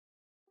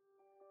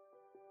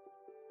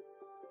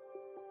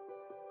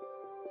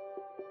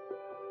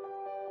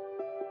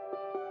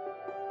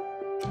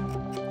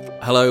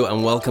Hello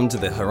and welcome to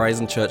the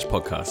Horizon Church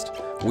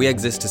podcast. We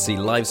exist to see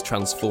lives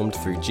transformed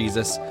through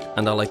Jesus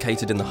and are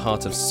located in the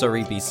heart of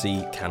Surrey,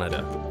 BC,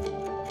 Canada.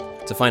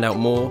 To find out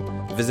more,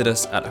 visit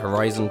us at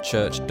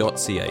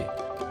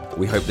horizonchurch.ca.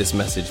 We hope this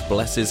message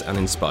blesses and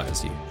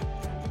inspires you.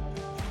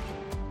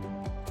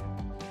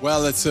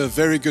 Well, it's a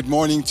very good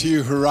morning to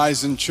you,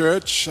 Horizon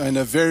Church, and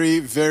a very,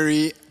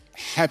 very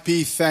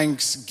happy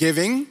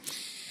Thanksgiving.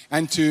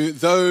 And to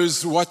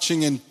those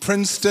watching in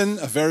Princeton,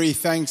 a very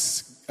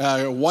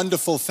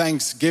wonderful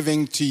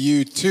Thanksgiving to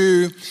you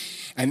too.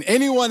 And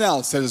anyone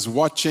else that is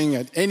watching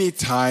at any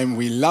time,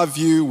 we love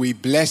you, we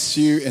bless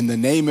you in the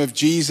name of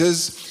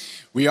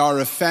Jesus. We are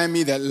a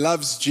family that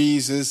loves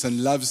Jesus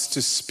and loves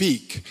to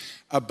speak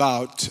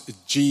about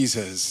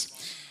Jesus.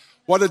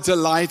 What a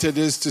delight it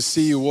is to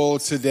see you all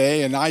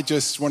today, and I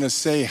just want to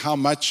say how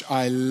much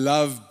I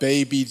love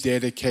baby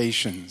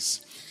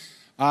dedications.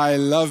 I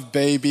love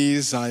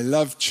babies, I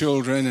love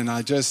children, and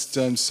I just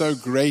am so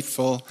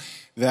grateful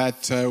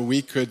that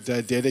we could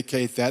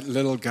dedicate that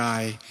little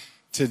guy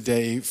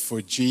today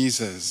for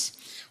Jesus.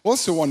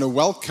 Also want to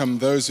welcome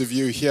those of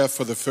you here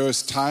for the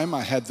first time.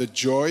 I had the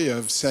joy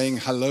of saying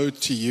hello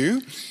to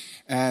you,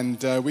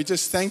 and we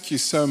just thank you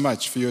so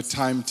much for your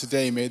time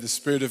today. May the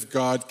Spirit of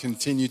God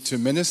continue to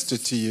minister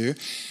to you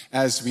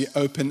as we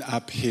open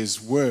up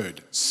His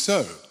Word.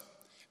 So,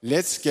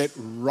 let's get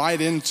right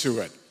into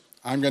it.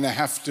 I'm going to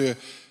have to,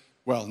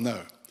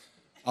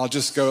 I'll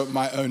just go at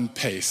my own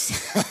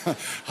pace.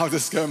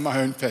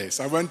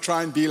 I won't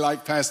try and be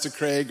like Pastor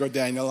Craig or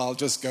Daniel. I'll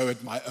just go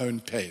at my own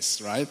pace,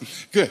 right?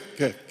 Good.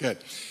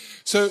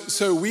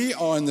 So we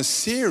are in the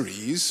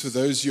series, for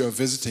those of you who are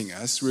visiting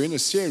us, we're in a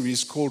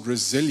series called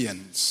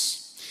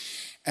Resilience.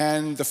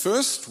 And the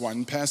first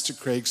one, Pastor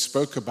Craig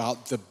spoke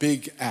about the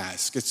big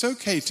ask. It's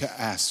okay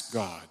to ask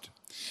God.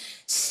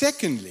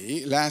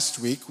 Secondly, last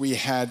week we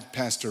had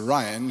Pastor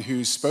Ryan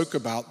who spoke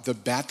about the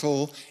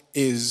battle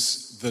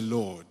is the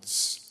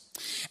Lord's.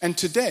 And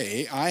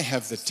today I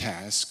have the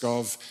task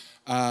of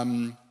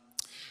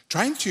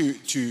trying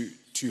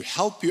to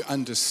help you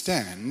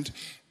understand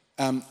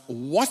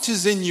what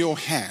is in your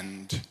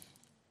hand.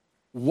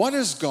 What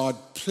has God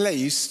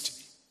placed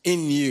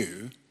in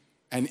you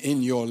and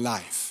in your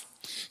life?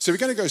 So we're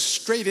going to go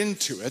straight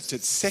into it.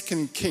 It's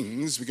 2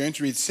 Kings. We're going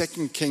to read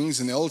 2 Kings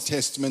in the Old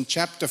Testament,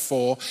 chapter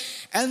 4,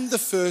 and the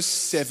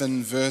first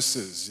 7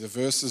 verses. The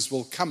verses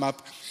will come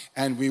up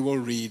and we will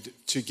read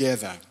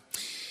together.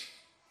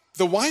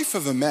 The wife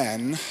of a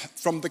man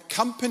from the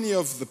company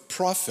of the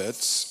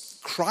prophets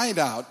cried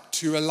out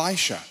to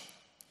Elisha,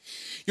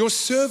 "Your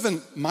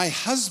servant, my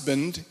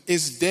husband,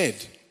 is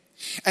dead,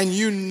 and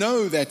you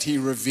know that he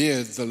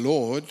revered the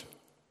Lord.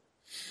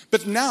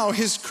 But now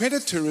his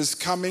creditor is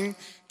coming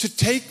to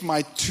take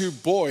my 2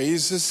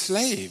 boys as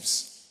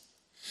slaves."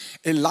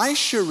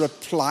 Elisha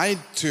replied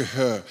to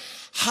her,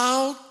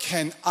 "How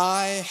can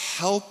I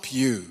help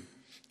you?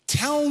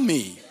 Tell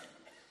me,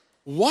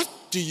 what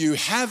do you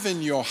have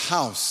in your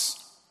house?"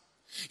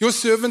 "Your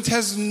servant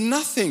has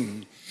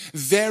nothing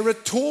there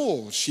at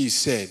all," she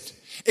said,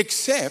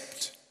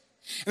 "except,"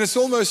 and it's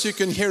almost you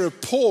can hear a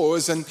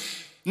pause and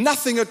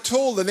nothing at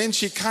all, and then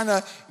she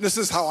this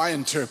is how I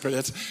interpret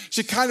it,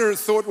 she kind of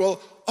thought, well,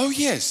 oh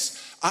yes,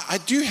 I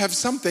do have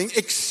something,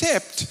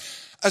 except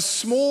a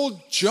small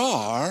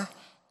jar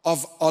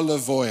of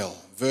olive oil.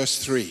 Verse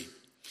 3,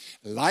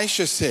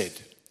 Elisha said,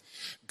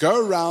 "Go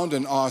around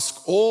and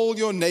ask all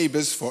your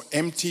neighbors for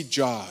empty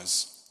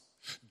jars.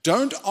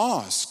 Don't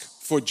ask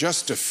for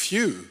just a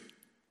few.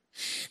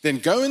 Then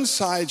go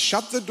inside,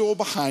 shut the door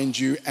behind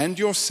you and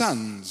your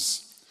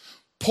sons.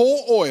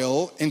 Pour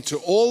oil into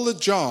all the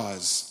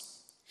jars,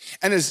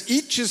 and as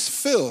each is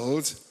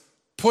filled,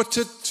 put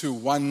it to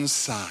one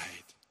side."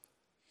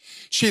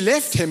 She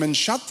left him and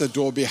shut the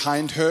door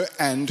behind her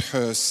and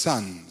her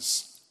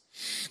sons.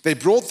 They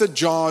brought the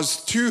jars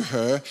to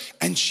her,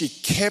 and she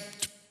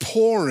kept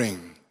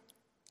pouring.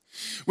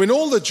 When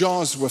all the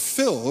jars were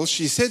filled,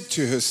 she said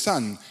to her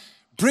son,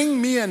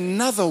 "Bring me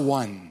another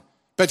one."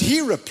 But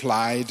he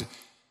replied,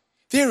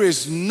 "There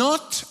is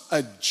not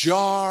a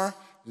jar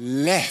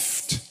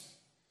left."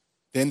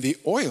 Then the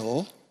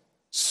oil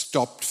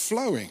stopped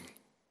flowing.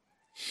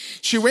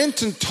 She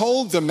went and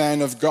told the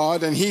man of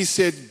God, and he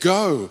said,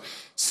 "Go,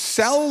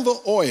 sell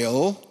the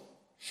oil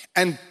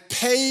and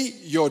pay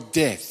your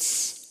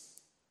debts.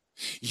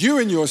 You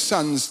and your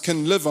sons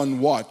can live on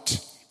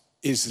what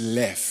is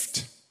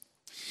left."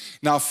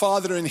 Now,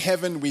 Father in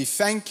heaven, we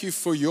thank you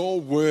for your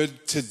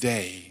word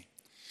today.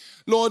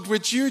 Lord,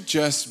 would you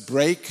just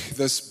break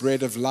this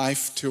bread of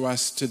life to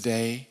us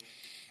today?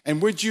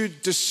 And would you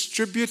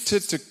distribute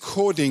it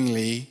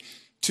accordingly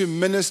to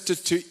minister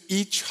to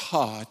each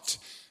heart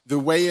the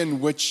way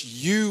in which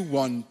you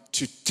want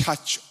to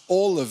touch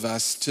all of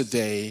us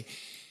today?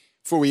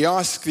 For we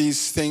ask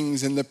these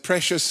things in the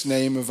precious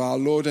name of our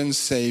Lord and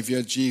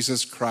Savior,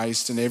 Jesus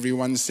Christ. And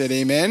everyone said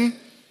amen.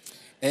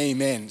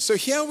 Amen. So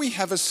here we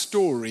have a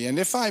story, and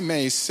if I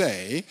may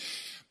say,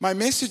 my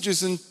message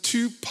is in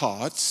 2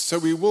 parts. So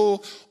we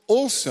will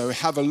also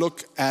have a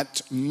look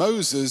at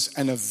Moses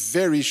and a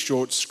very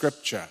short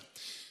scripture.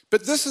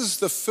 But this is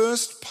the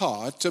first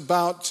part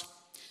about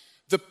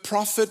the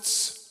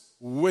prophet's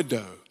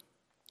widow.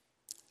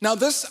 Now,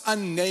 this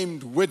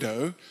unnamed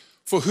widow,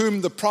 for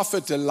whom the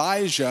prophet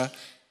Elisha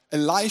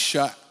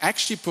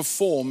actually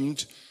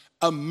performed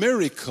a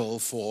miracle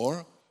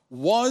for,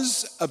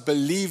 was a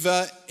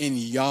believer in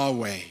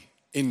Yahweh,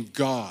 in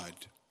God.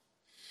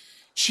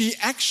 She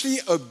actually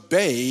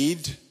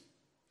obeyed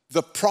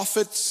the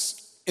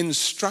prophet's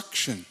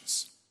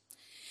instructions.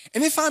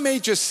 And if I may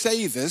just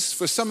say this,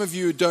 for some of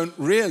you who don't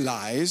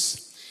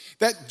realize,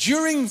 that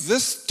during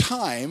this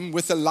time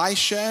with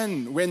Elisha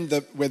and when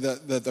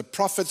the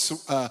prophet's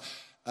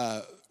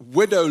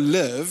widow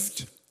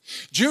lived,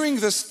 during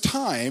this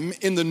time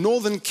in the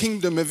northern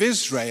kingdom of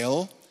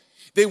Israel,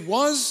 there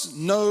was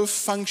no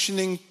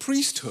functioning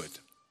priesthood.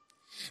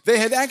 They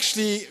had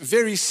actually,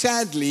 very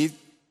sadly,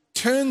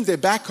 turned their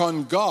back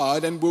on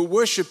God and were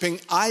worshiping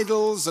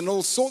idols and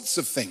all sorts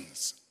of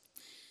things.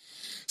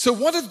 So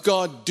what did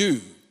God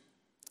do?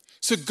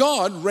 So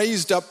God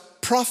raised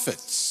up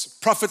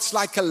prophets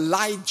like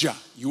Elijah,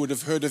 you would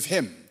have heard of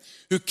him,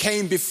 who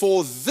came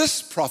before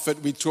this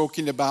prophet we're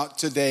talking about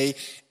today,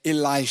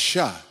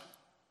 Elisha.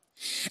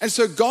 And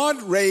so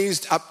God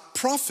raised up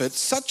prophets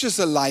such as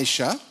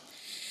Elisha.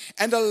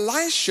 And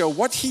Elisha,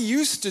 what he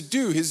used to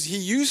do is he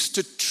used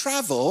to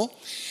travel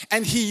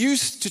and he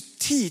used to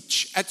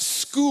teach at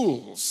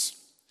schools,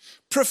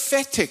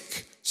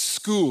 prophetic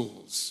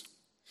schools,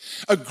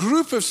 a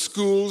group of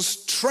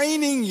schools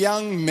training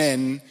young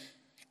men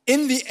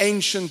in the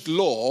ancient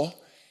law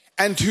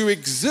and who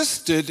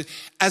existed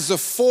as a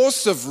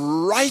force of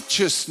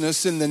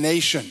righteousness in the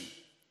nation.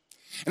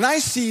 And I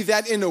see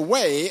that in a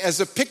way as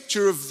a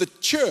picture of the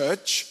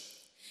church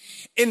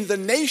in the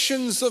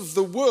nations of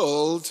the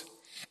world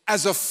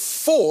as a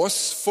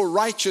force for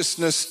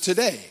righteousness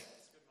today.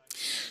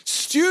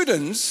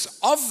 Students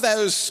of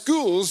those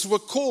schools were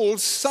called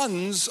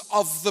sons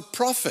of the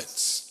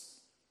prophets.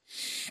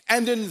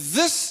 And in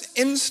this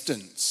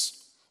instance,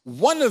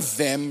 one of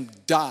them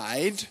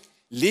died,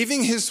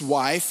 leaving his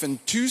wife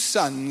and 2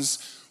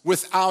 sons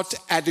without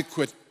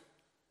adequate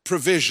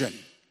provision.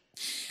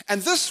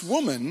 And this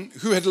woman,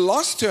 who had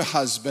lost her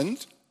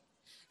husband,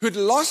 who had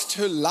lost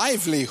her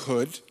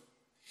livelihood,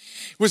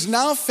 was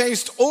now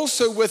faced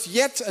also with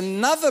yet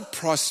another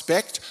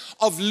prospect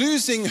of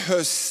losing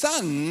her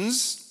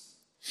sons.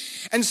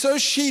 And so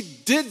she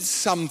did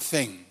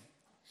something.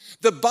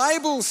 The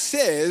Bible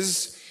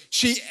says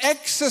she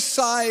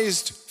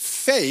exercised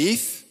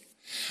faith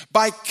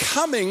by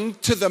coming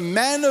to the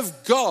man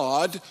of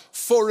God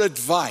for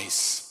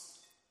advice.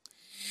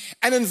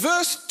 And in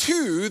verse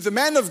 2, the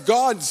man of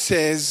God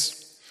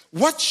says,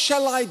 "What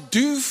shall I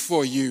do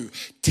for you?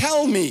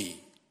 Tell me.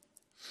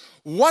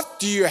 What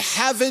do you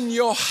have in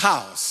your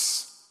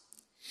house?"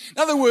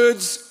 In other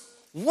words,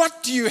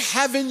 what do you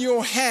have in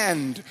your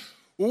hand?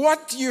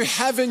 What do you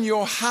have in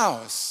your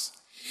house?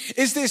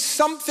 Is there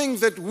something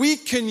that we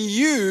can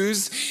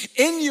use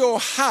in your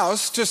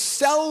house to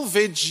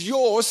salvage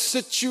your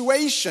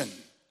situation?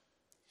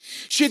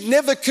 She'd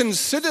never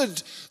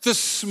considered the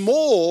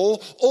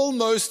small,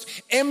 almost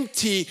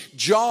empty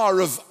jar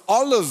of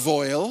olive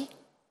oil,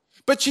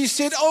 but she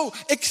said, "Oh,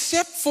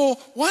 except for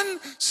one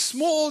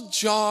small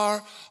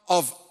jar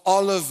of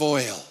olive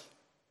oil."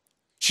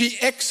 She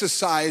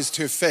exercised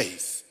her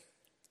faith.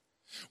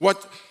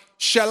 "What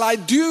shall I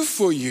do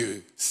for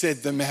you?"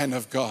 said the man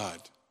of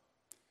God.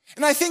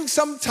 And I think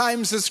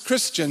sometimes as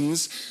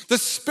Christians, the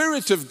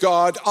Spirit of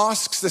God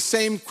asks the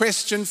same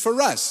question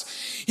for us.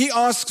 He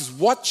asks,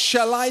 "What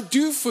shall I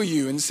do for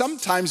you?" And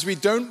sometimes we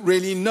don't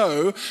really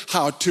know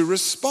how to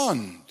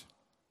respond.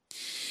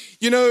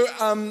 You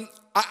know,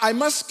 I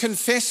must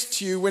confess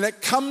to you, when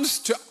it comes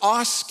to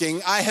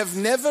asking, I have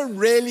never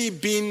really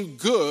been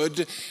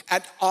good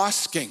at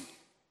asking.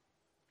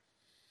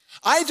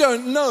 I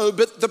don't know,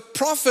 but the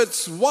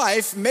prophet's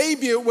wife,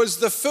 maybe it was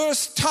the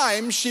first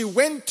time she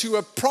went to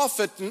a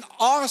prophet and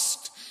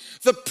asked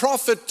the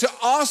prophet to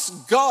ask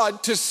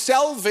God to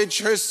salvage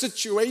her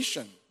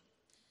situation.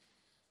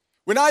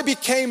 When I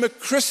became a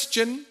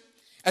Christian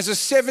as a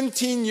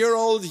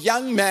 17-year-old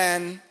young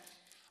man,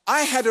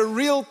 I had a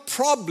real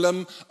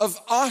problem of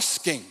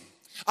asking.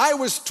 I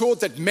was taught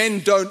that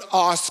men don't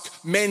ask,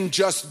 men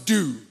just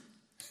do.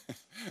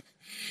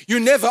 You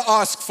never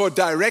ask for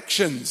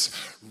directions,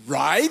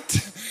 right?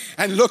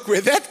 And look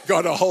where that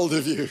got a hold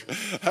of you.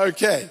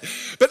 Okay.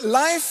 But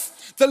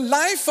the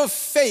life of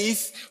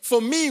faith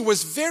for me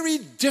was very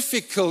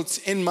difficult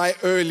in my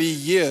early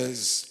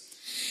years.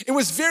 It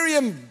was very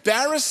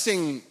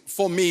embarrassing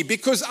for me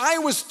because I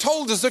was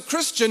told as a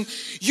Christian,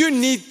 you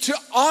need to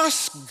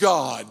ask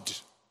God.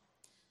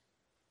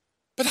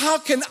 But how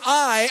can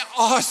I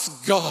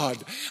ask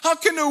God? How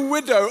can a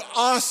widow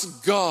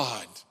ask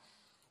God?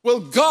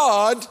 Well,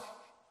 God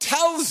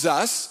tells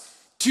us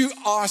to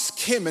ask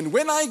him. And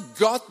when I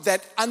got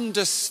that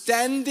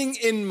understanding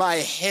in my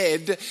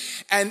head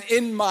and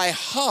in my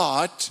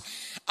heart,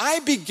 I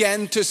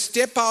began to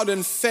step out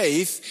in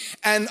faith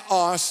and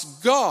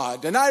ask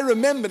God. And I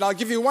remember, and I'll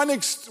give you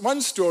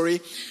one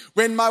story.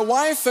 When my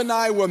wife and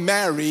I were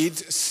married,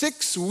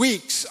 6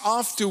 weeks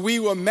after we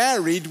were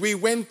married, we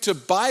went to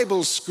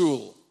Bible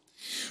school.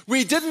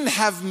 We didn't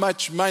have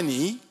much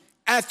money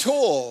at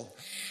all.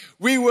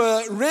 We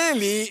were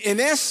really, in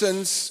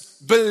essence,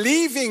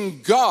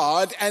 believing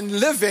God and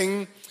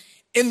living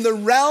in the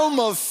realm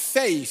of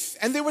faith.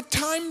 And there were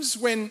times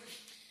when,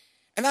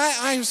 and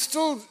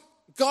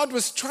God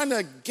was trying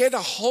to get a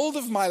hold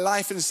of my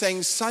life and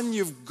saying, son,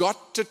 you've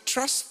got to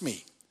trust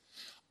me.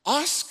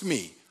 Ask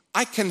me.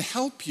 I can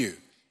help you.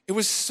 It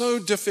was so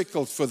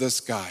difficult for this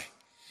guy.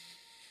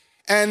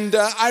 And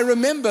I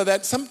remember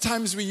that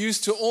sometimes we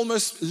used to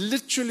almost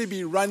literally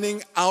be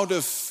running out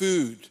of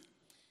food.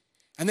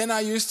 And then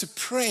I used to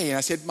pray. And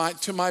I said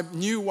to my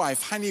new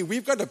wife, honey,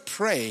 we've got to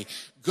pray.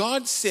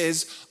 God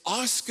says,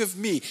 ask of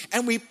me.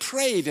 And we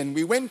prayed and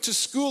we went to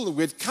school and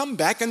we'd come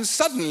back and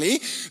suddenly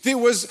there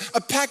was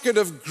a packet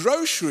of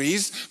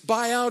groceries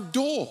by our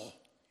door.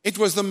 It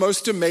was the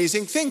most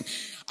amazing thing.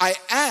 I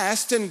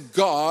asked and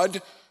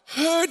God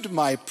heard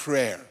my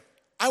prayer.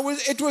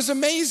 It was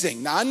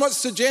amazing. Now, I'm not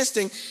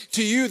suggesting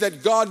to you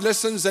that God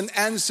listens and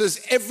answers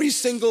every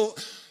single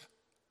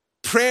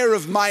prayer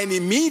of mine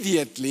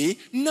immediately.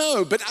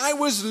 No, but I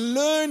was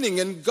learning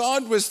and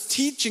God was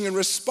teaching and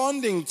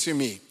responding to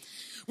me.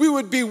 We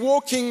would be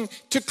walking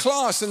to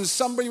class and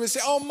somebody would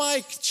say, oh,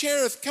 Mike,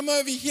 Cherith, come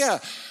over here.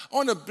 I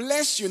want to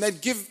bless you. And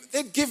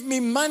they'd give me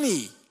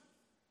money.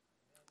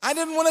 I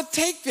didn't want to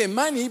take their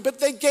money, but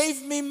they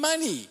gave me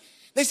money.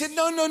 They said,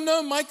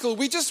 no, Michael,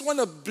 we just want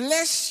to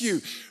bless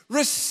you.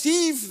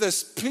 Receive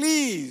this,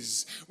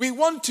 please. We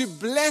want to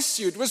bless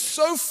you. It was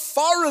so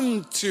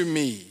foreign to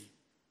me.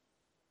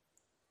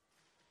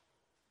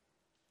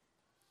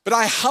 But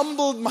I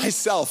humbled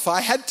myself. I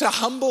had to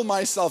humble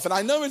myself. And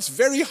I know it's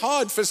very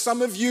hard for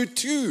some of you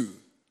too,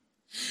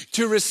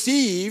 to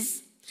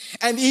receive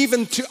and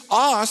even to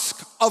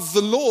ask of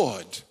the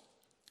Lord.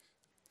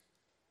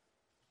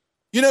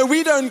 You know,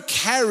 we don't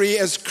carry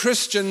as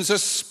Christians a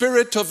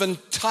spirit of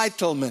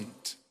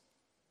entitlement.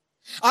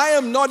 I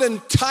am not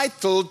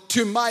entitled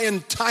to my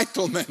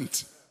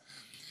entitlement.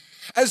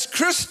 As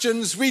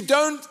Christians, we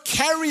don't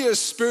carry a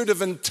spirit of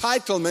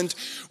entitlement.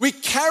 We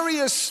carry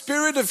a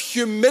spirit of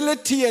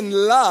humility and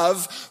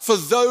love for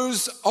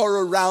those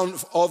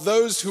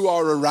who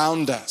are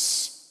around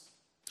us.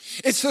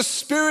 It's the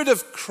spirit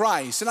of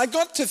Christ. And I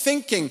got to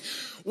thinking,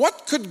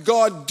 what could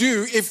God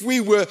do if we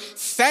were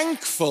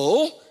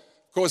thankful?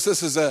 Of course,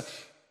 this is a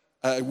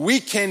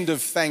weekend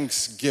of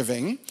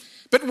Thanksgiving.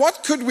 But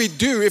what could we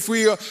do if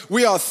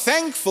we are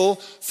thankful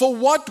for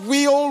what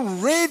we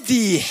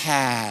already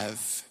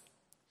have?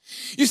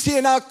 You see,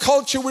 in our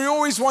culture, we're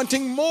always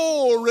wanting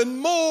more and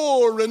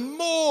more and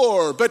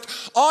more. But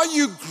are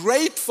you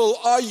grateful?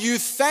 Are you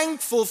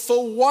thankful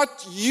for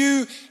what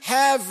you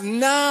have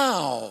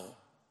now?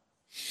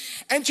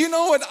 And you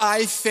know what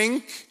I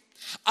think?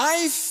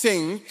 I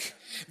think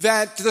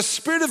that the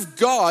Spirit of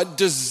God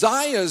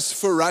desires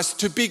for us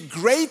to be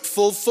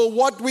grateful for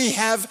what we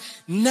have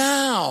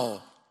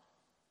now.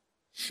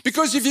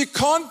 Because if you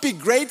can't be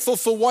grateful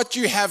for what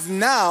you have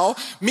now,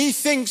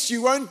 methinks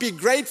you won't be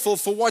grateful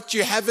for what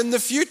you have in the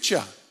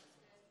future.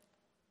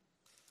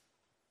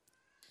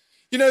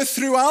 You know,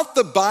 throughout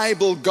the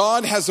Bible,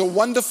 God has a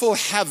wonderful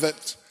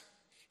habit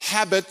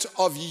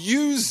of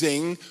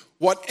using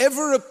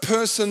whatever a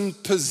person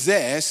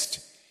possessed,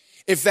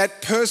 if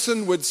that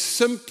person would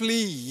simply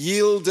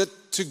yield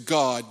it to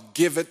God,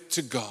 give it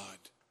to God.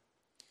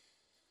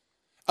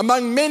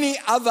 Among many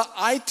other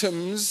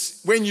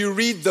items, when you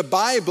read the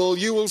Bible,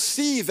 you will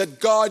see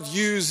that God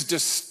used a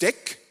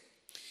stick,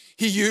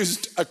 He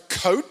used a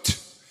coat,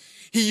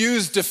 He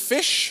used a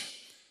fish,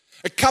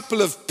 a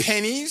couple of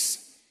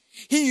pennies,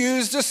 He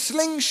used a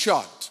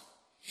slingshot,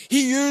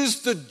 He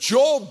used the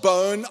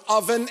jawbone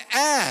of an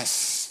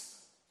ass,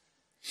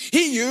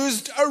 He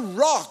used a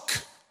rock,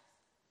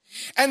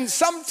 and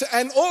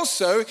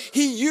also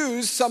He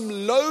used some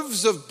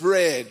loaves of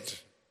bread.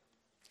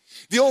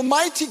 The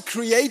Almighty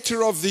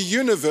Creator of the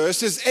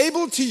universe is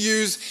able to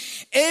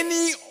use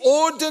any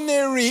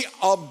ordinary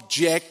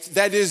object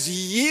that is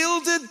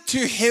yielded to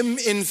Him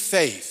in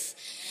faith.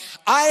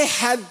 I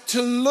had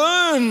to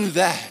learn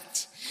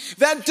that.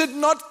 That did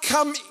not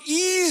come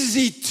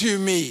easy to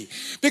me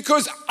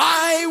because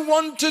I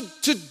wanted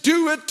to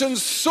do it and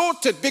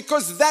sort it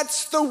because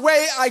that's the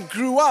way I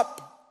grew up.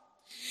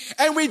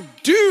 And we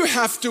do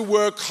have to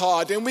work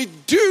hard and we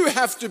do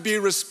have to be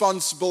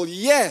responsible,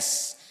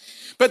 yes.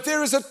 But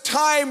there is a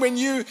time when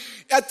you,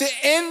 at the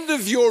end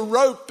of your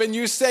rope, and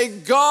you say,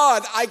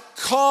 God, I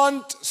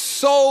can't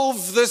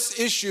solve this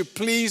issue.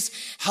 Please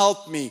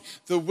help me.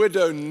 The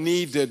widow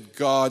needed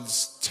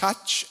God's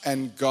touch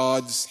and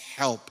God's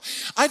help.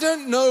 I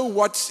don't know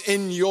what's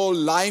in your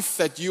life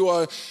that you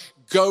are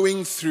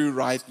going through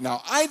right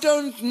now. I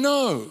don't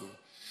know.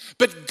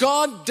 But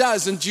God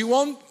does. And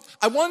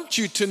I want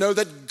you to know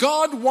that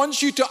God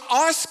wants you to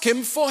ask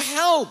Him for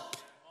help.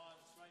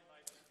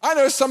 I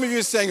know some of you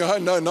are saying, oh,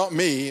 no, not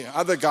me.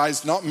 Other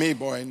guys, not me,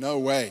 boy, no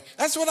way.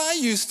 That's what I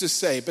used to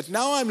say, but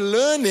now I'm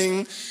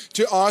learning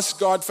to ask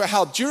God for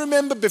help. Do you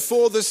remember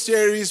before this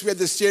series, we had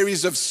the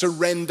series of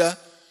surrender?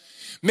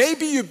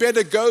 Maybe you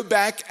better go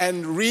back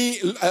and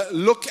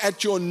look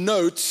at your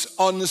notes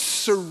on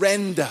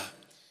surrender.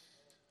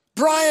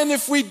 Brian,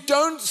 if we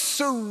don't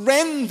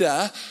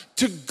surrender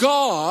to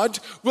God,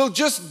 we'll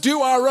just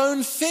do our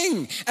own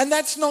thing, and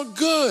that's not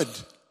good.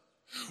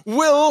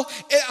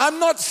 I'm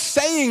not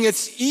saying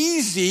it's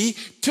easy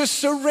to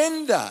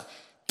surrender.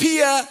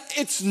 Pia,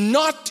 it's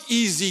not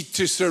easy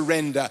to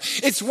surrender.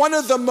 It's one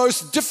of the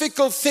most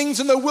difficult things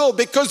in the world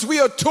because we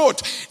are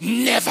taught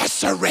never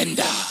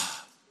surrender,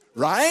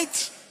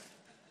 right?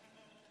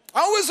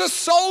 I was a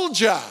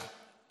soldier.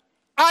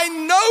 I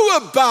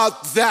know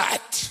about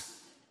that.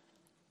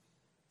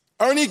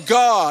 Only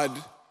God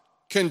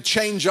can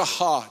change a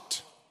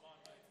heart.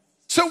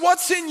 So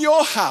what's in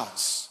your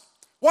house?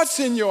 What's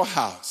in your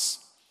house?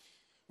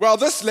 Well,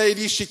 this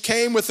lady, she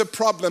came with a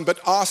problem but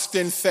asked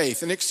in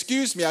faith. And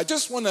excuse me, I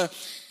just want to,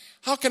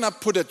 how can I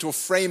put it or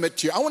frame it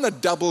to you? I want to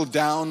double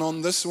down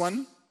on this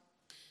one,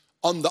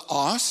 on the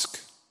ask.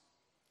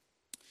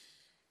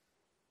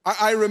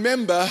 I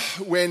remember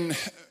when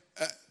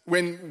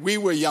we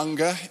were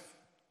younger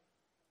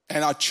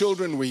and our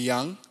children were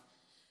young,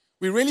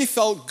 we really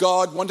felt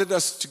God wanted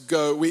us to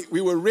go.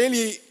 We were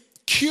really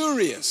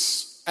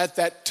curious at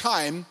that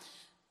time.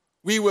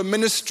 We were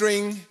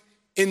ministering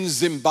in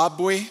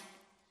Zimbabwe,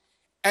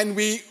 and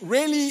we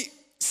really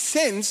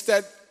sensed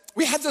that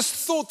we had this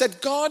thought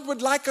that God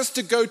would like us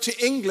to go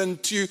to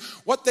England, to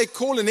what they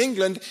call in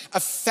England a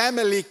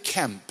family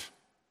camp.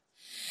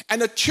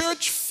 And a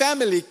church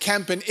family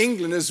camp in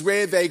England is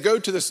where they go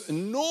to this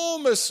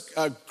enormous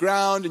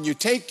ground, and you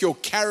take your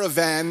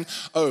caravan,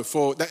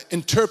 for the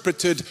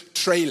interpreted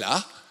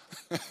trailer.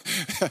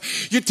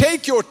 You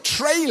take your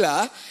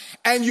trailer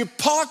and you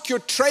park your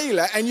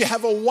trailer and you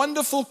have a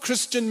wonderful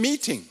Christian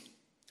meeting.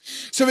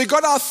 So we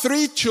got our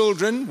 3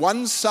 children,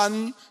 1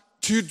 son,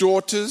 2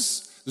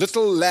 daughters,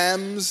 little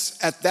lambs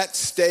at that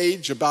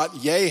stage,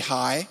 about yay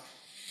high.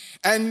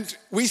 And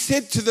we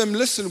said to them,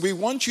 listen, we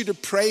want you to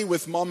pray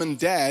with mom and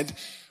dad.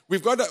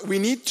 We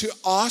need to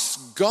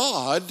ask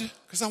God,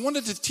 because I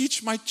wanted to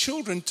teach my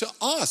children to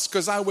ask,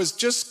 because I was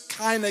just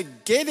kind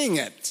of getting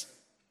it.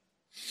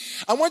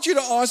 I want you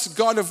to ask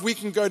God if we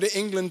can go to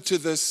England to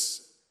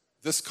this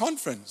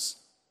conference.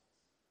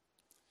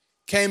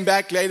 Came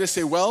back later,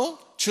 say, well,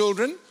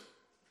 children,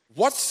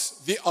 what's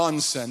the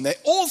answer? And they,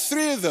 all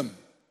 3 of them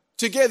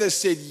together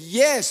said,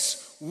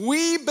 yes,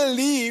 we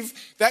believe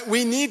that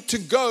we need to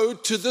go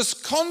to this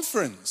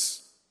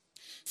conference.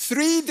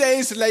 3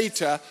 days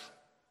later,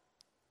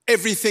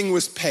 everything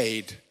was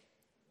paid.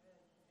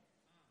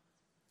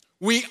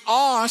 We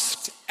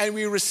asked and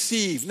we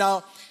received.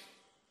 Now,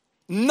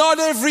 not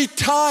every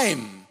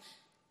time,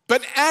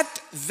 but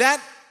at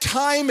that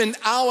time in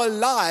our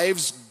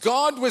lives,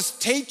 God was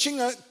taking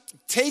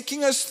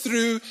us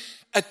through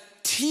a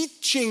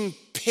teaching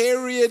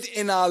period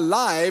in our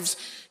lives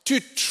to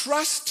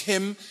trust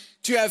Him,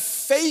 to have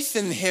faith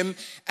in Him,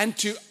 and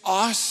to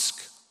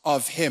ask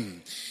of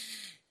Him.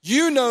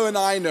 You know and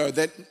I know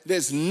that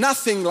there's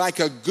nothing like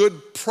a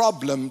good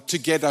problem to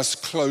get us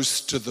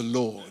close to the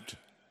Lord.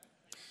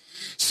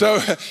 So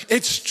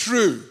it's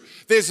true.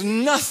 There's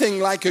nothing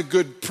like a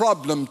good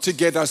problem to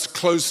get us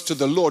close to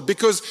the Lord.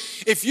 Because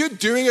if you're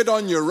doing it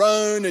on your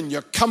own and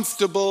you're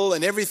comfortable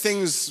and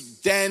everything's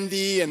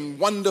dandy and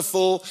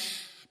wonderful,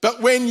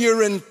 but when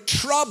you're in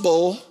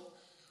trouble,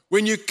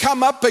 when you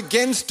come up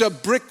against a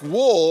brick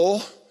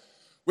wall,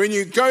 when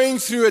you're going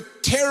through a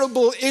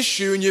terrible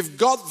issue and you've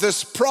got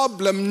this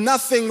problem,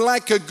 nothing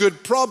like a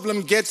good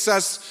problem gets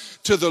us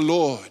to the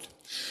Lord.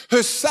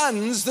 Her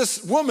sons,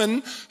 this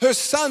woman, her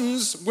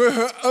sons were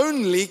her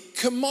only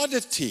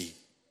commodity.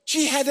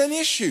 She had an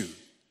issue.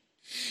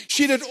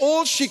 She did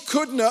all she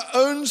could in her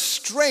own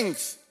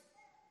strength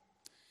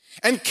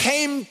and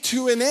came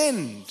to an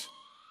end.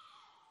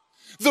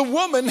 The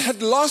woman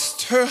had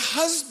lost her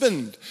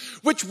husband,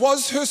 which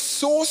was her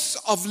source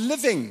of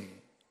living.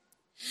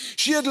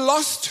 She had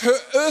lost her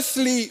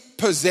earthly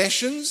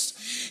possessions.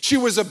 She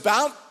was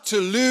about to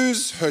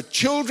lose her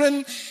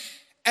children.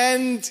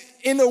 And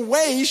in a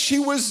way, she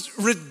was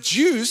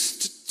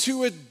reduced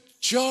to a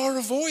jar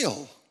of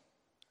oil.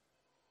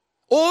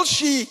 All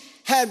she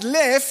had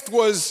left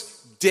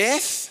was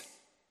death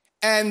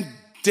and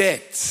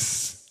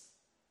debts.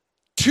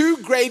 2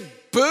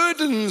 great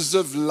burdens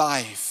of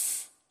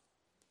life.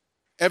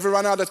 Ever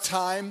run out of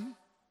time?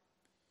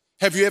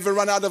 Have you ever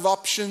run out of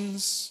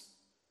options?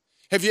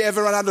 Have you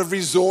ever run out of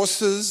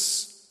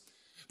resources?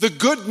 The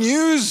good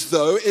news,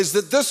 though, is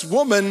that this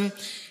woman,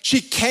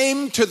 she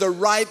came to the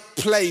right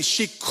place.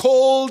 She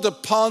called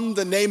upon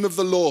the name of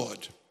the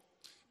Lord,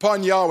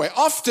 upon Yahweh.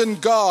 Often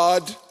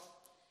God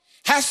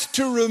has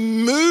to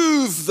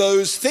remove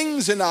those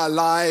things in our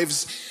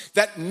lives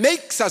that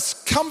makes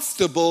us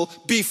comfortable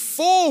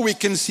before we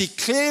can see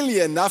clearly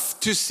enough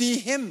to see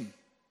Him.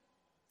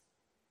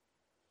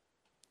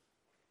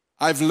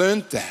 I've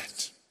learned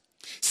that.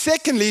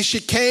 Secondly,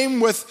 she came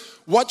with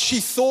what she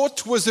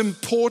thought was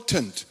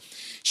important.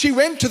 She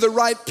went to the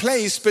right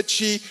place, but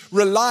she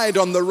relied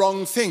on the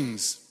wrong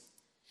things.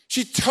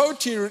 She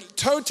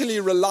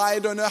totally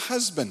relied on her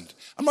husband.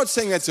 I'm not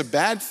saying that's a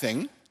bad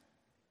thing,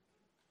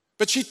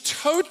 but she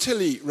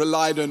totally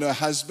relied on her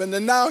husband,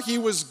 and now he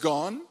was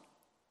gone.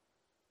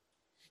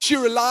 She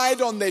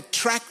relied on their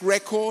track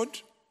record.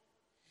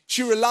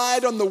 She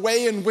relied on the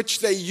way in which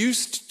they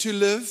used to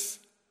live.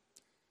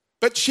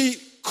 But she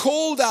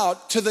called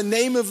out to the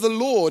name of the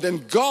Lord,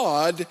 and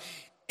God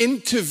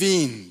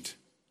intervened.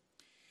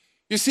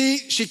 You see,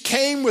 she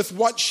came with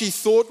what she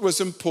thought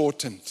was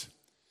important,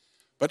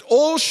 but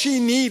all she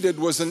needed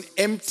was an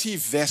empty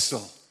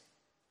vessel.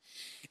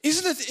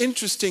 Isn't it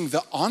interesting?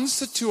 The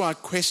answer to our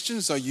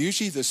questions are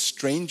usually the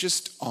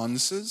strangest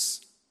answers.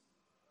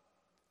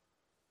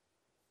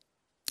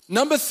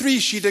 Number 3,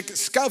 she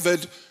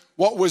discovered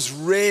what was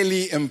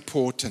really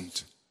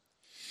important.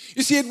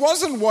 You see, it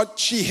wasn't what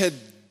she had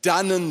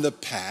done in the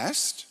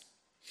past.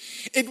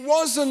 It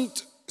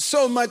wasn't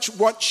so much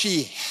what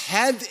she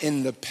had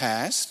in the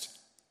past.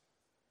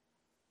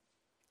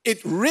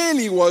 It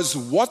really was,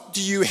 what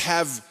do you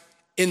have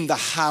in the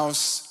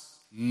house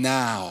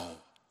now?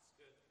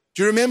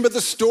 Do you remember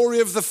the story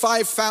of the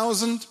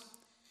 5,000?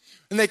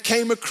 And they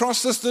came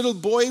across this little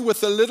boy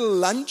with a little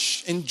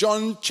lunch in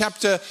John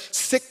chapter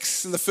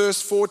 6 in the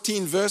first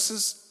 14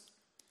 verses.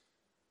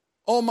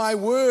 Oh my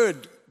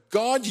word,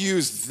 God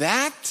used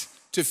that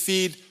to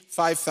feed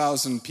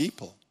 5,000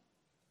 people.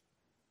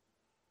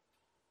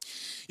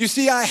 You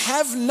see, I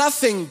have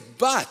nothing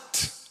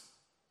but.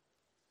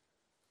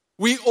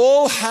 We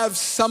all have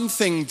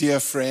something, dear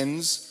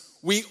friends.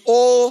 We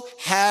all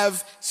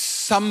have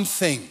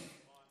something.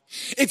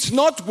 It's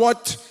not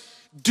what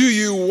do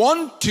you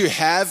want to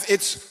have,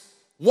 it's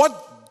what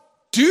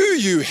do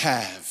you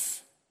have?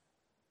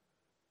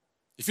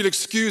 If you'll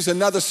excuse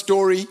another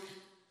story,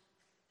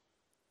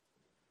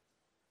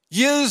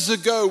 years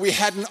ago we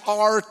had an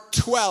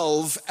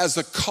R12 as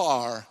a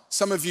car.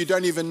 Some of you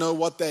don't even know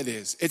what that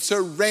is. It's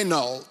a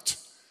Renault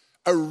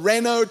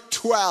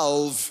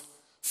 12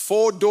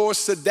 four-door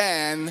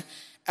sedan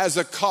as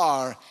a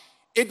car.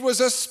 It was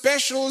a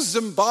special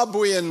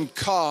Zimbabwean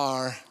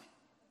car.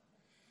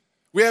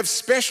 We have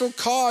special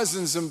cars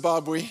in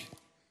Zimbabwe.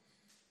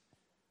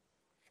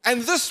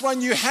 And this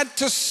one, you had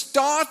to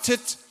start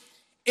it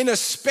in a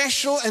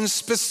special and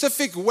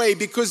specific way,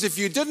 because if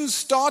you didn't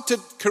start it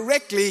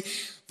correctly,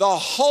 the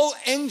whole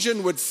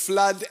engine would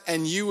flood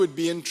and you would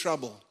be in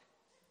trouble.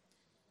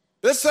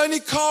 That's the only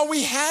car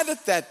we had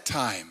at that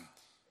time.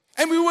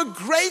 And we were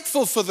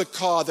grateful for the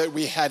car that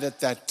we had at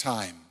that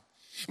time.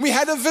 We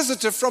had a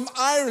visitor from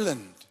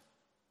Ireland.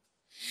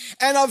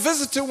 And our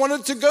visitor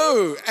wanted to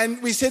go.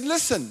 And we said,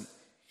 listen,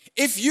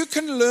 if you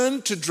can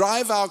learn to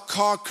drive our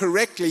car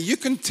correctly, you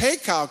can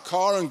take our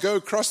car and go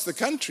across the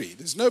country.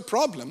 There's no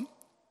problem.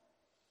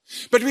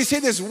 But we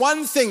said there's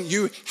one thing.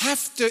 You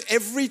have to,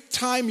 every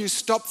time you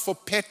stop for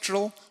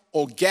petrol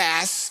or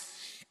gas,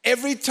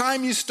 every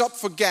time you stop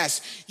for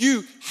gas,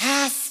 you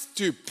have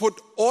to put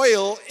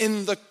oil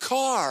in the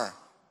car.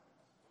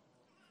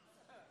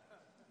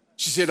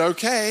 She said,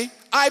 okay.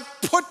 I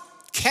put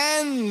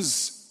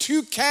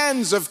 2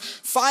 cans of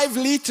 5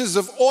 liters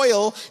of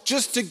oil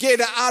just to get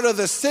her out of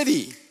the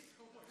city.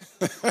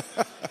 And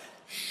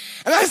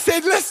I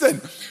said,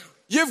 listen,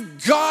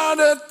 you've got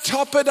to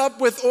top it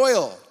up with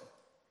oil.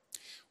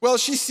 Well,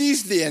 she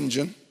seized the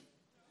engine.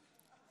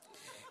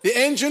 The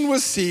engine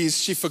was seized.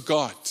 She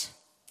forgot.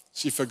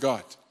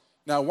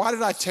 Now, why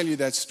did I tell you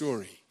that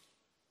story?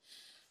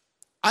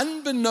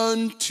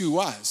 Unbeknown to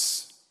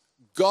us,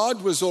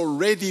 God was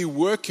already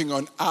working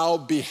on our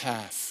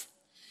behalf.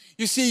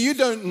 You see, you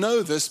don't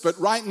know this, but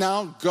right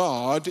now,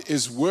 God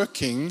is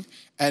working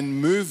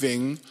and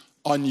moving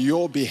on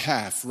your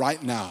behalf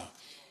right now.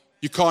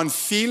 You can't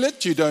feel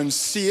it, you don't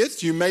see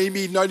it, you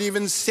maybe not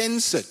even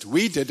sense it.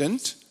 We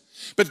didn't.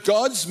 But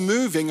God's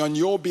moving on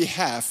your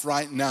behalf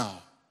right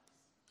now.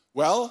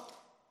 Well,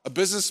 a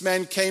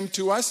businessman came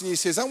to us and he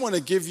says, I want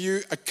to give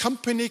you a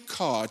company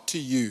car to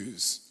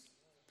use.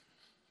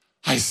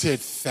 I said,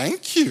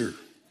 thank you.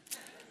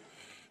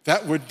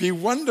 That would be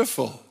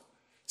wonderful.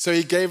 So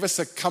he gave us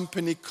a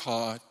company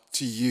car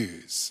to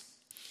use.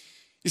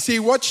 You see,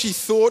 what she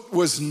thought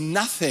was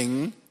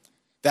nothing,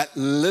 that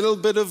little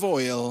bit of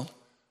oil,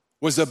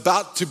 was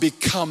about to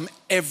become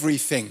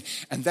everything.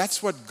 And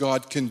that's what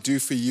God can do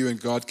for you and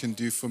God can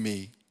do for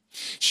me.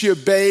 She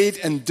obeyed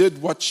and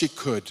did what she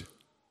could.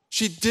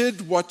 She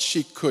did what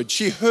she could.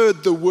 She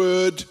heard the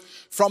word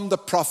from the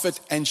prophet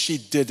and she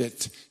did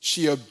it.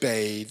 She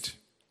obeyed.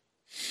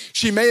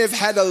 She may have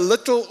had a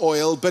little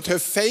oil, but her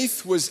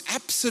faith was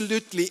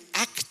absolutely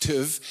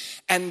active,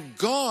 and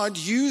God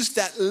used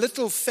that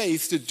little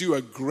faith to do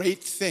a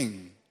great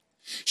thing.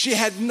 She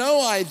had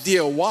no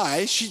idea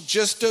why, she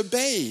just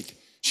obeyed.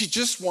 She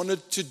just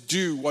wanted to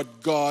do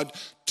what God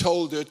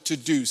told her to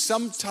do.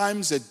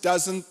 Sometimes it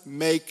doesn't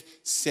make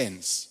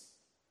sense.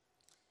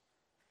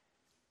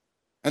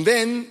 And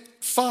then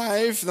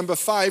number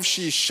 5,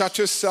 she shut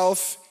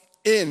herself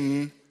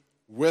in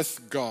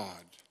with God.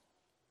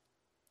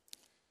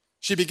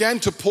 She began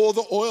to pour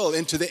the oil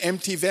into the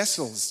empty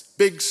vessels,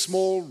 big,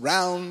 small,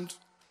 round,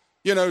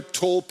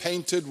 tall,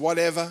 painted,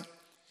 whatever.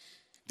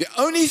 The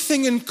only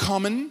thing in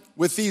common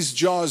with these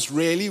jars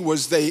really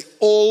was they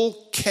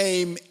all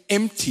came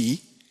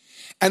empty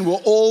and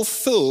were all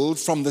filled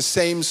from the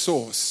same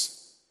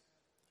source,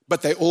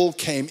 but they all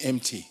came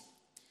empty.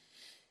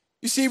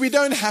 You see, we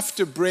don't have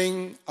to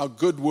bring our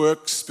good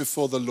works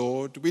before the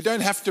Lord. We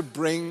don't have to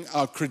bring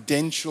our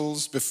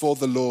credentials before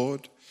the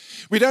Lord.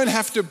 We don't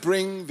have to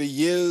bring the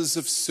years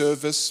of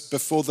service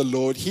before the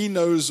Lord. He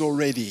knows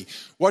already.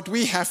 What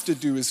we have to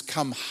do is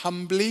come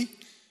humbly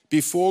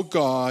before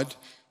God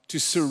to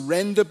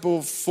surrender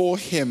before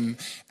Him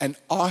and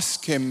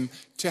ask Him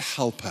to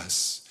help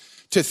us,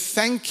 to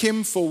thank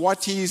Him for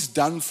what He's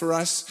done for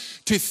us,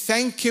 to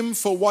thank Him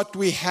for what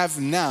we have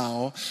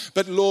now.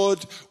 But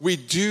Lord, we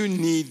do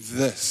need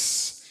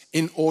this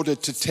in order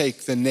to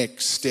take the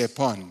next step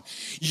on.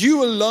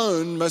 You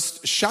alone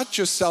must shut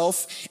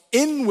yourself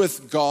in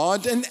with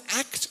God and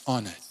act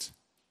on it.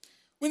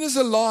 When is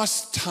the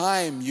last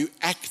time you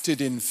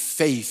acted in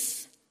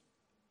faith?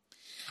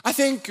 I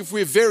think if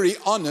we're very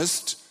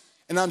honest,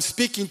 and I'm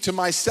speaking to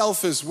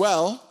myself as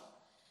well,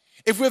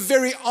 if we're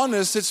very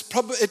honest,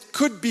 it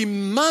could be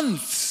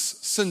months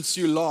since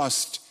you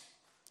last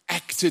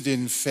acted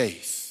in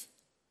faith.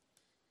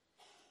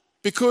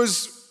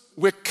 Because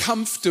we're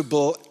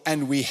comfortable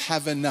and we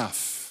have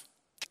enough.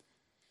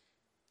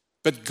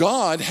 But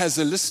God has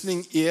a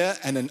listening ear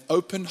and an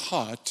open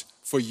heart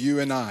for you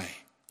and I.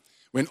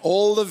 When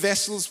all the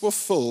vessels were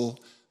full,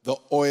 the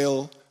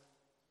oil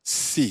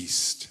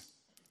ceased.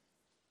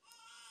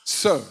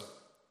 So,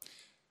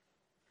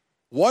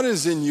 what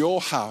is in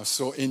your house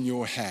or in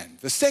your hand?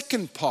 The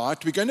second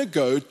part, we're going to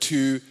go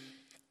to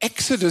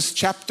Exodus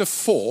chapter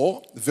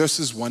 4,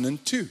 verses 1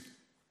 and 2.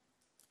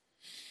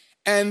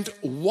 And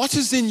what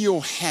is in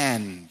your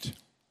hand?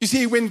 You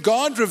see, when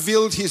God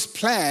revealed His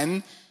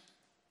plan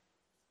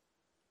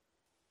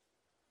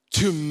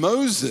to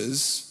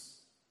Moses,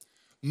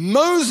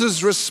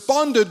 Moses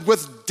responded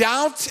with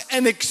doubt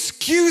and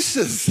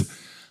excuses.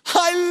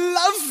 I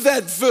love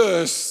that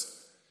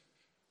verse.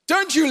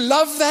 Don't you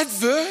love that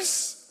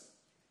verse?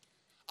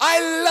 I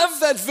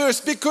love that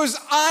verse because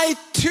I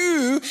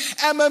too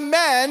am a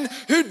man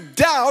who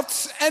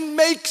doubts and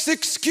makes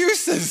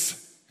excuses.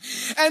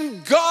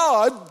 And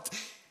God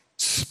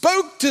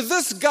spoke to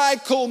this guy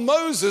called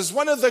Moses,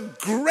 one of the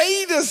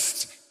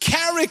greatest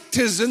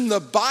characters in the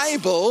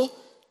Bible,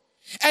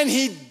 and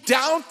he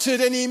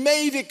doubted and he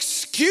made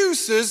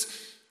excuses,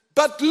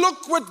 but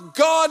look what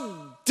God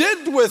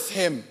did with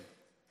him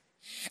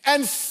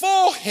and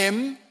for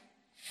him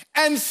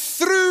and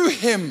through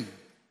him.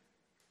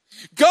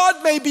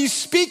 God may be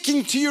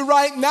speaking to you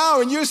right now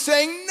and you're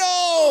saying,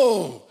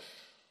 no,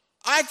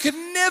 I could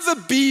never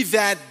be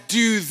that,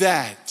 do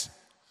that.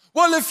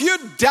 Well, if you're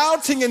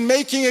doubting and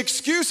making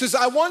excuses,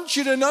 I want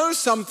you to know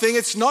something.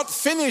 It's not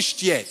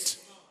finished yet.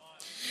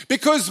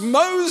 Because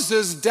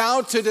Moses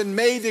doubted and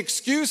made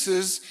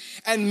excuses,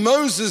 and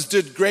Moses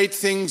did great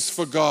things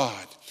for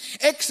God.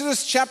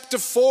 Exodus chapter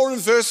 4 and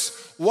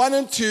verse 1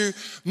 and 2,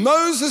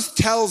 Moses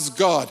tells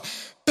God,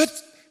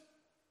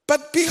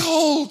 but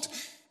behold,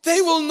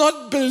 they will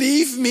not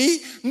believe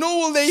me, nor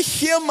will they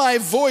hear my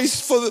voice,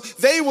 for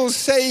they will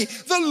say,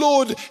 the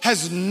Lord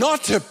has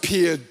not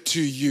appeared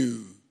to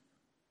you.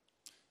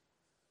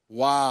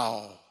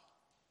 Wow.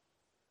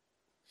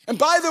 And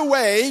by the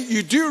way,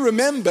 you do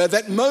remember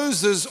that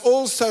Moses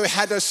also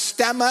had a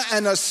stammer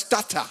and a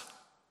stutter.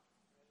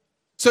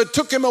 So it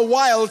took him a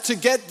while to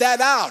get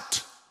that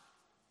out.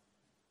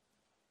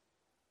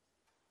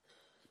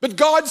 But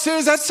God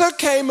says, that's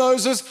okay,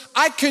 Moses,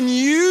 I can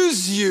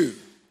use you.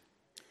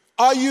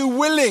 Are you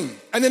willing?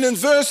 And then in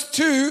verse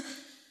 2,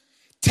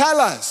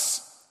 tell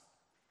us.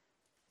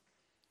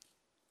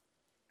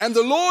 And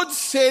the Lord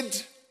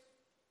said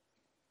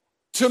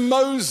to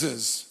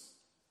Moses,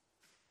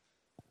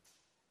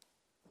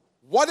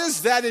 what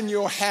is that in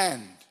your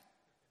hand?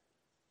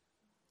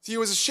 See, he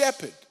was a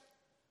shepherd,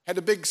 had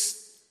a big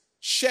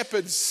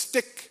shepherd's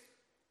stick,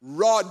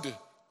 rod,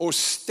 or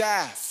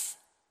staff.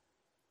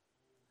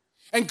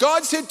 And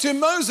God said to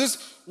Moses,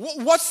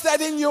 what's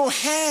that in your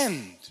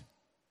hand?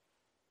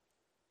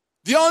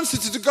 The answer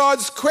to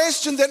God's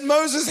question that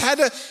Moses had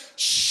a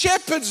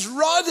shepherd's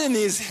rod in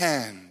his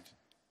hand.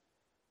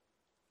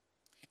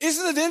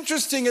 Isn't it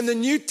interesting in the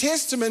New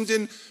Testament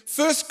in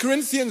 1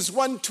 Corinthians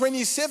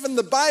 1:27,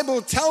 the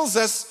Bible tells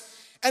us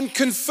and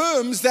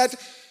confirms that,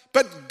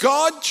 but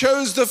God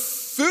chose the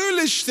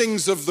foolish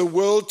things of the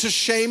world to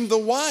shame the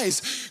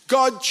wise.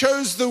 God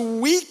chose the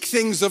weak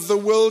things of the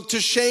world to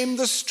shame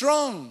the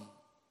strong.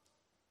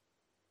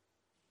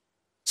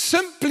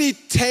 Simply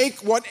take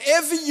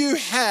whatever you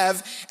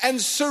have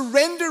and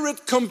surrender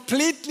it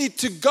completely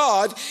to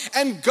God,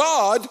 and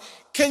God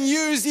can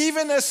use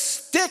even a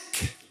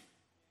stick,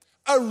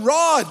 a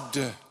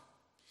rod.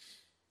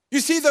 You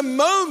see, the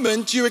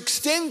moment you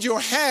extend your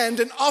hand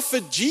and offer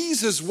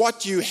Jesus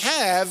what you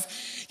have,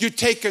 you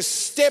take a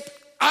step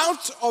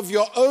out of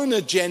your own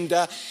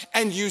agenda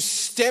and you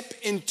step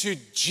into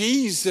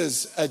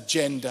Jesus'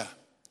 agenda.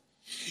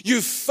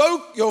 Your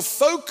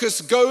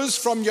focus goes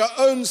from your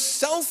own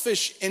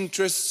selfish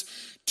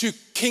interests to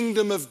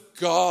kingdom of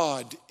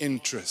God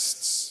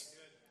interests.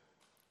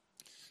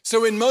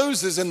 So when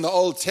Moses in the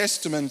Old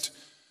Testament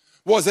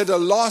was at a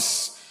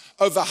loss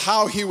over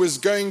how he was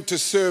going to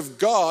serve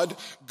God,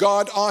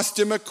 God asked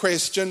him a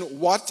question: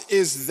 what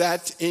is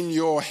that in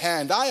your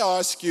hand? I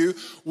ask you,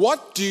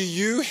 what do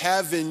you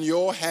have in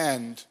your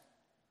hand?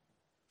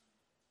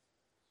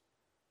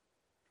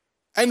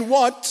 And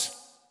what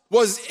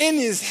was in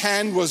his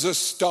hand was a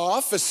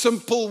staff, a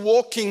simple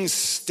walking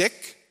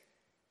stick.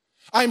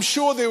 I'm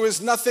sure there was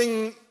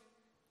nothing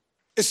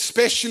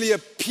especially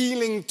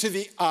appealing to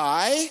the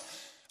eye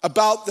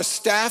about the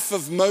staff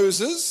of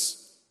Moses.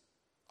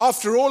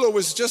 After all, it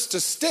was just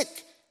a stick.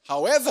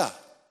 However,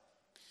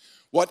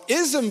 what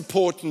is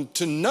important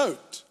to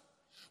note,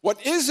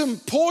 what is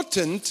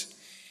important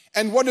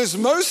and what is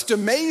most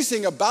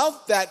amazing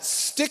about that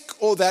stick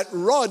or that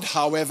rod,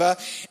 however,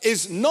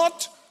 is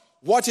not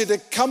what it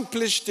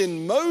accomplished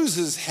in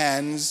Moses'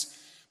 hands,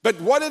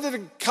 but what it had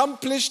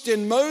accomplished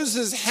in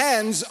Moses'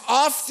 hands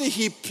after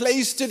he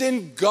placed it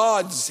in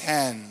God's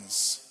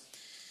hands.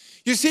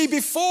 You see,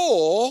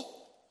 before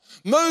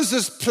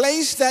Moses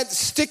placed that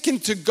stick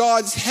into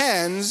God's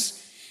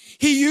hands,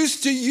 he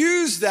used to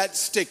use that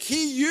stick.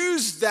 He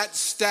used that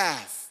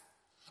staff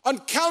on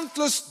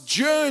countless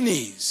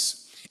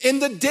journeys in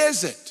the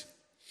desert.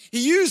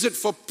 He used it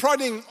for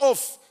prodding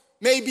off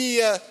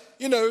maybe,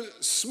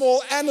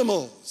 small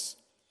animals.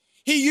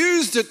 He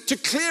used it to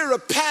clear a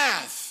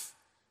path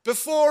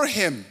before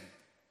him.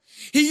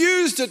 He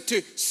used it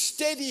to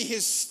steady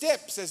his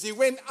steps as he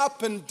went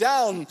up and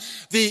down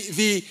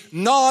the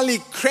gnarly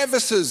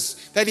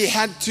crevices that he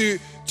had to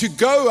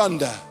go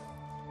under.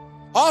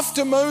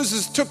 After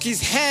Moses took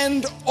his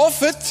hand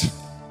off it,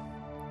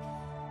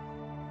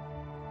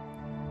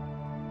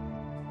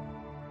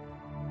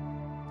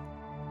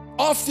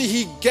 after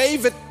he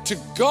gave it to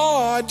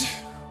God,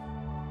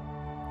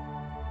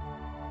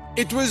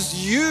 it was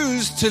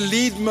used to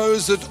lead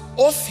Moses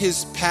off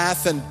his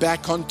path and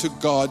back onto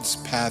God's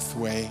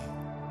pathway.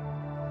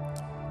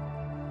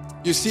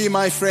 You see,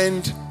 my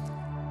friend,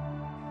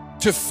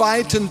 to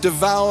fight and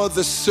devour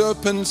the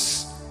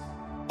serpents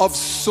of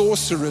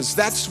sorcerers,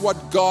 that's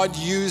what God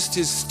used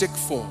his stick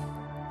for.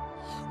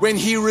 When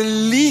he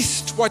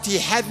released what he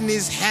had in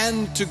his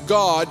hand to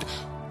God,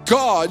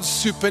 God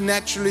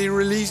supernaturally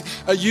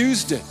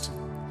used it.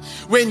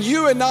 When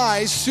you and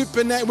I,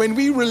 when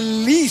we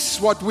release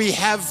what we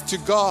have to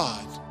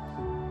God,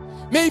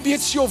 maybe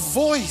it's your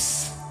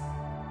voice,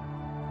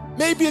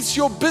 maybe it's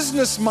your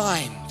business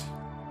mind,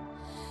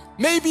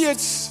 maybe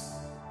it's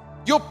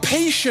your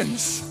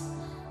patience,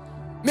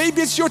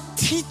 maybe it's your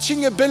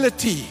teaching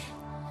ability,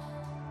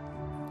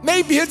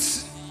 maybe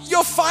it's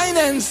your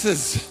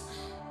finances.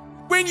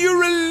 When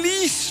you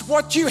release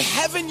what you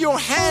have in your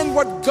hand,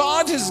 what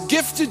God has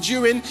gifted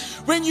you in,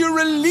 when you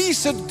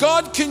release it,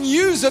 God can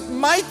use it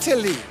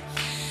mightily.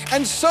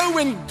 And so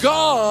when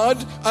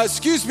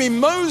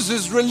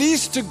Moses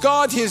released to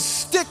God his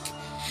stick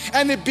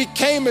and it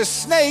became a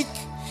snake,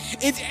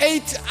 it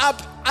ate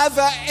up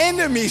other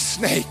enemy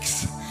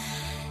snakes.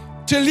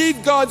 To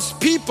lead God's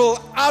people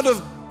out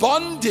of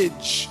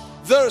bondage,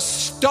 the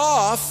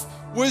staff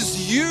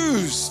was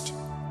used.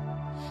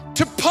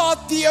 To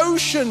part the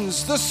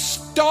oceans, the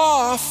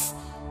staff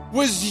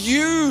was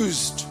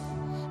used.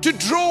 To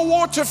draw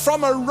water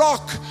from a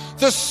rock,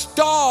 the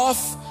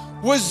staff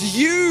was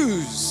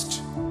used.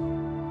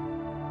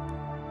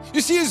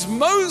 You see, as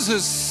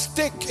Moses'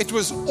 stick, it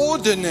was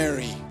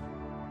ordinary.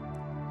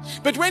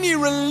 But when he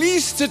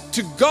released it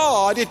to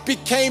God, it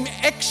became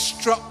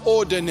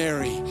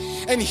extraordinary.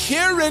 And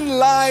herein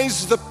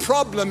lies the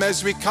problem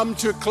as we come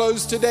to a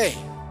close today.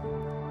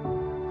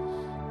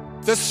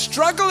 The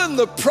struggle and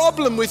the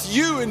problem with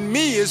you and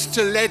me is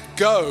to let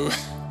go.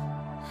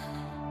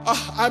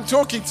 I'm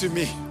talking to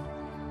me.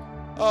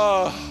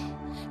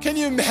 Can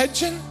you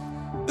imagine?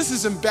 This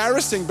is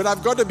embarrassing, but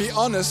I've got to be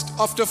honest.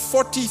 After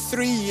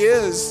 43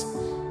 years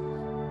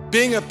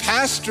being a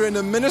pastor and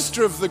a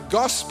minister of the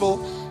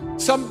gospel,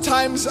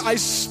 sometimes I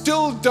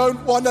still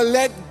don't want to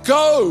let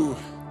go.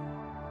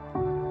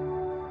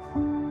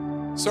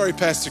 Sorry,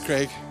 Pastor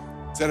Craig.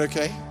 Is that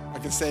okay? I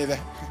can say that.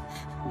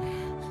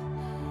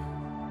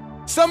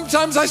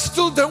 Sometimes I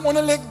still don't want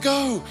to let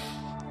go.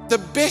 The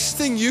best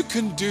thing you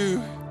can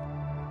do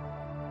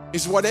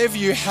is whatever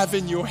you have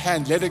in your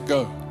hand, let it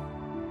go.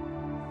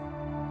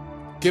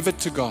 Give it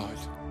to God.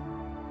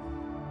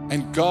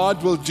 And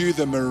God will do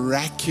the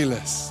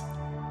miraculous.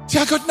 See,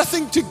 I got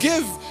nothing to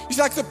give. He's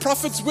like the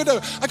prophet's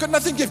widow. I got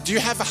nothing to give. Do you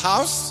have a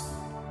house?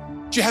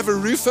 Do you have a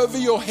roof over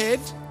your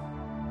head?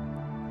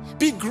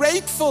 Be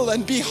grateful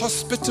and be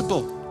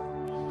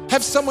hospitable.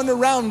 Have someone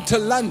around to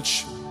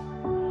lunch.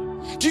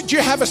 Do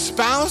you have a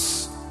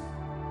spouse?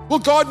 Well,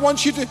 God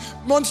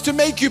wants to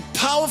make you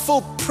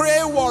powerful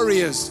prayer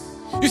warriors.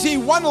 You see,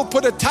 one will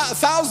put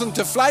 1,000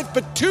 to flight,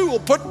 but two will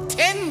put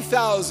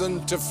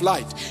 10,000 to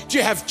flight. Do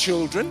you have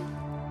children?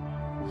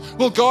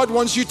 Well, God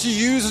wants you to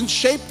use and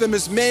shape them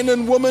as men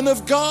and women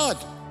of God.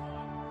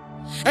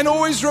 And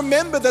always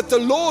remember that the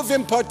law of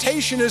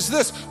impartation is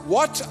this: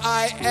 what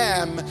I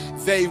am,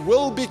 they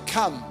will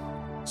become.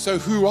 So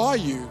who are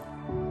you?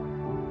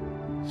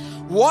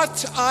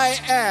 What I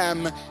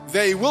am,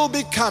 they will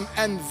become.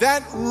 And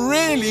that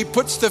really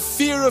puts the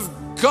fear of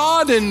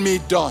God in me,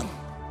 Don.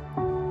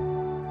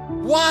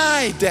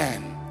 Why,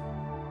 Dan?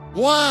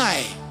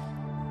 Why?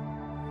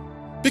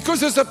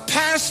 Because as a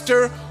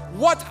pastor,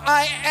 what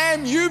I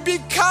am, you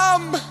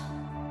become.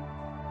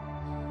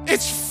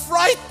 It's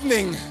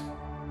frightening.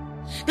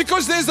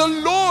 Because there's a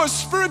law, a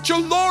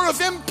spiritual law of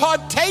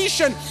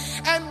impartation.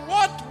 And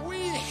what we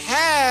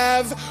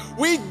have,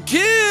 we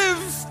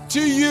give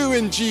to you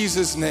in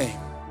Jesus' name.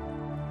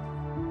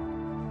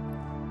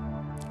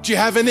 Do you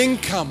have an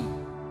income?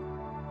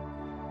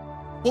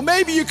 Well,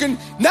 maybe you can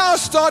now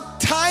start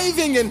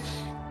tithing and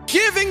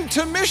giving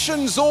to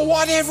missions or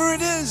whatever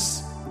it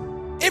is.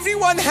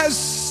 Everyone has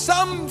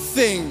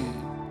something.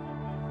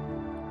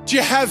 Do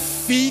you have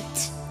feet?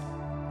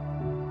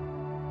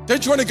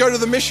 Don't you want to go to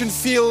the mission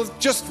field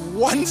just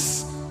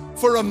once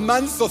for a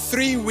month or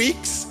 3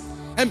 weeks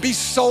and be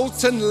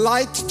salt and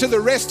light to the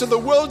rest of the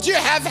world? Do you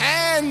have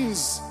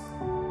hands?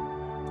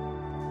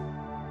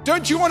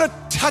 Don't you want to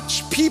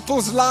touch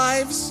people's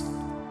lives?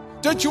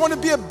 Don't you want to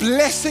be a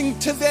blessing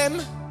to them?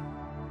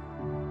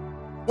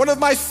 One of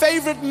my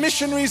favorite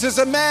missionaries is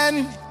a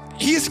man,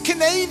 he's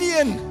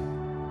Canadian.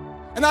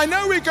 And I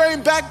know we're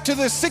going back to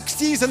the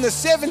 60s and the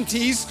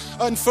 70s.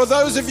 And for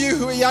those of you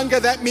who are younger,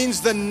 that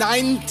means the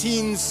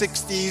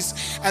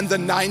 1960s and the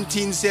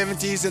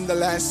 1970s in the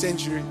last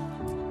century.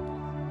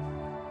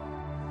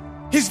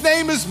 His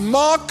name is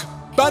Mark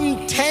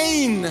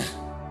Buntain.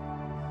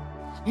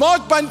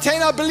 Mark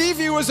Buntain, I believe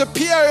he was a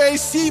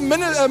POAC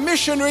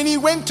missionary, and he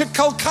went to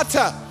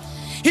Calcutta.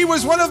 He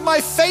was one of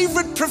my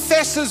favorite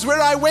professors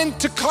where I went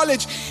to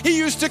college. He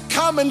used to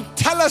come and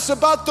tell us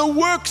about the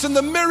works and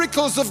the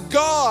miracles of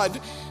God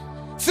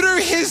through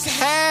his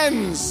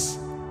hands.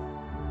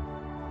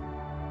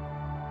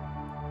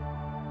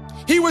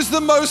 He was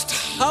the most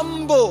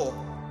humble,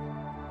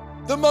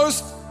 the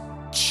most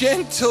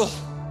gentle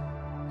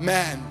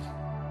man.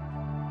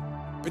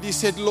 But he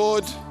said,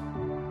 Lord,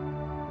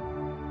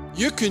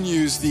 you can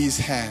use these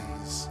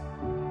hands.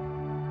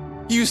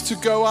 He used to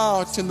go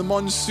out in the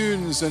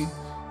monsoons and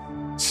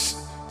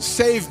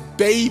save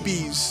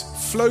babies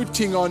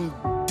floating on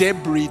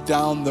debris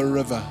down the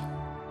river.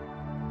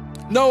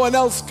 No one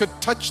else could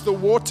touch the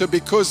water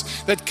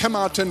because they'd come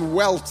out in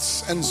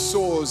welts and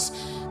sores,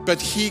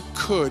 but he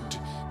could,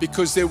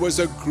 because there was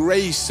a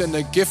grace and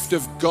a gift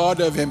of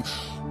God of him.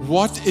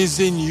 What is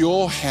in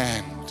your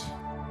hand?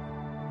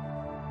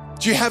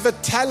 Do you have a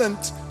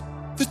talent?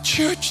 The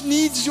church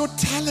needs your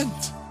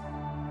talent.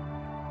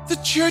 The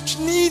church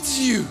needs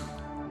you.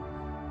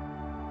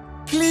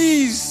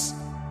 Please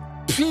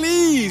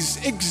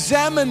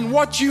examine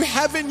what you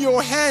have in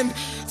your hand.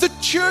 The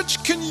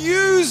church can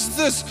use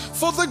this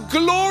for the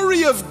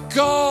glory of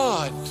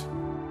God.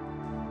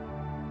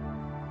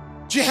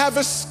 Do you have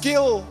a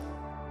skill?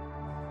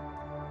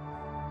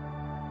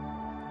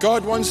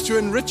 God wants to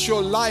enrich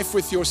your life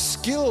with your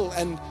skill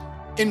and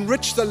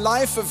enrich the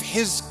life of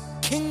His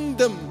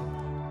kingdom.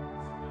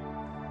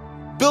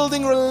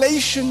 Building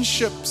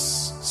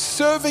relationships,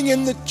 serving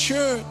in the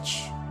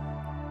church.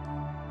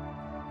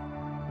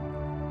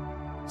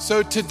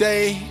 So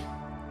today,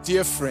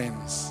 dear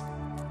friends,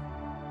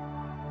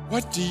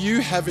 what do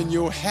you have in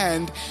your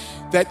hand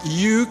that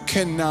you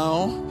can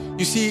now,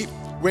 you see,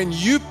 when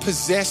you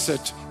possess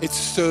it, it's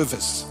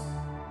service.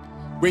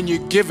 When you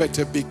give it,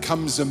 it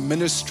becomes a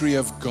ministry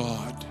of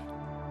God.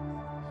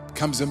 It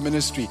becomes a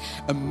ministry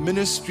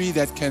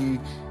that can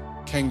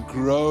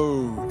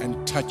grow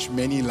and touch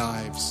many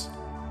lives.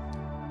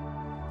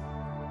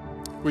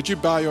 Would you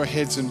bow your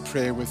heads in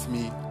prayer with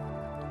me?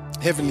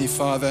 Heavenly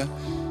Father,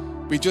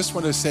 we just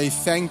want to say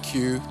thank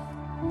you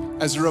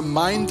as a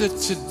reminder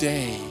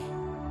today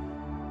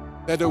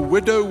that a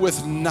widow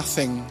with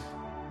nothing,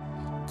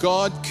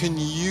 God can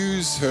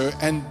use her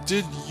and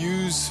did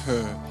use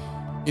her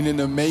in an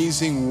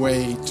amazing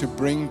way to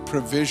bring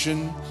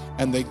provision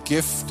and the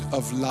gift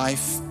of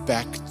life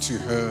back to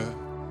her.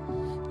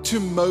 To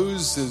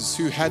Moses,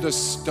 who had a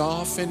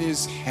staff in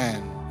his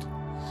hand,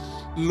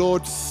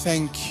 Lord,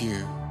 thank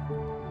you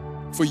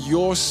for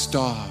your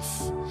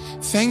staff.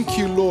 Thank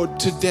you, Lord,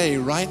 today,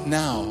 right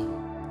now.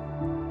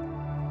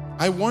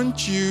 I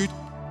want you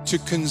to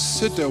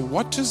consider,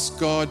 what does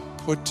God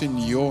put in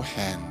your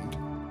hand?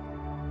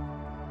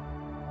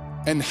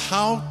 And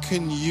how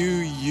can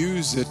you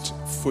use it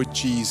for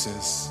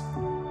Jesus?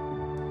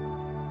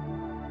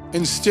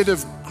 Instead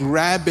of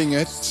grabbing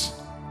it,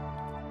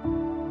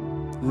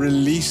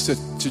 release it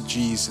to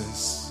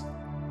Jesus.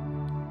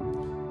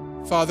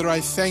 Father, I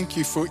thank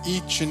you for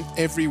each and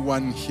every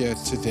one here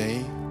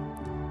today.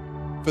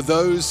 For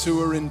those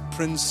who are in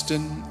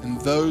Princeton and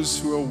those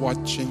who are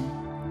watching.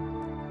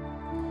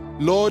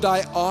 Lord,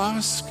 I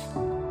ask,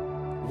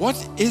 what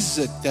is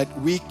it that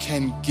we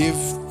can give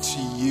to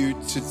you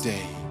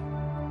today?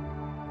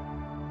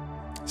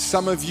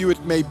 Some of you,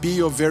 it may be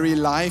your very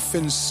life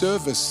in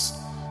service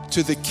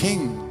to the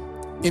King,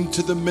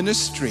 into the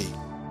ministry.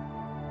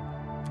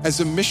 as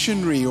a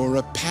missionary or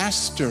a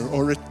pastor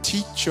or a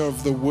teacher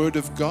of the Word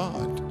of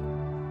God.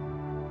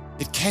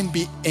 It can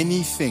be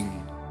anything.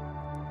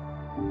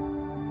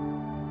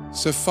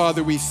 So,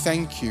 Father, we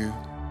thank you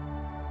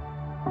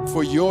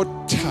for your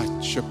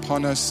touch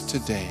upon us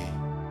today.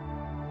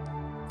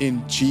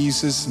 In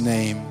Jesus'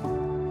 name.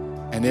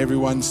 And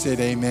everyone said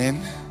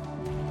amen.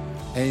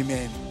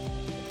 Amen.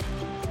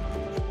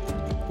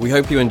 We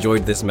hope you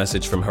enjoyed this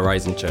message from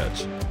Horizon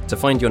Church. To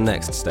find your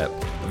next step,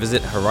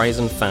 visit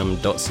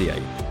horizonfam.ca.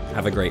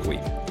 Have a great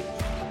week.